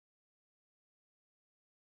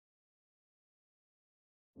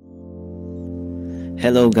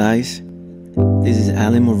Hello guys, this is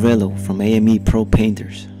Alan Morello from AME Pro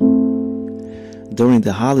Painters. During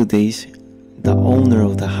the holidays, the owner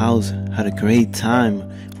of the house had a great time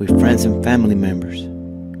with friends and family members.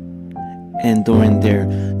 And during their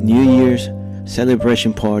New Year's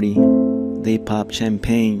celebration party, they popped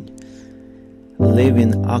champagne,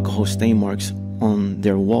 leaving alcohol stain marks on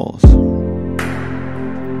their walls.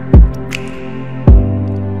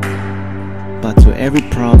 But to every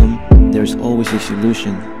problem, there's always a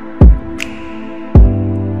solution.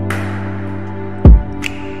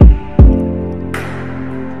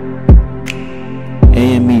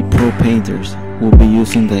 AME Pro Painters will be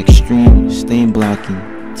using the extreme stain blocking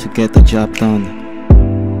to get the job done.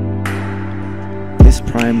 This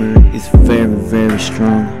primer is very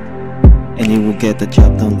strong, and it will get the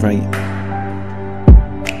job done right.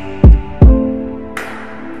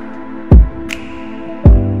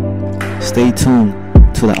 Stay tuned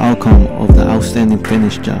to the outcome of the outstanding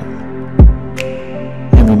finished job.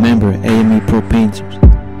 And remember, AME Pro Painters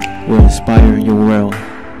will inspire your world.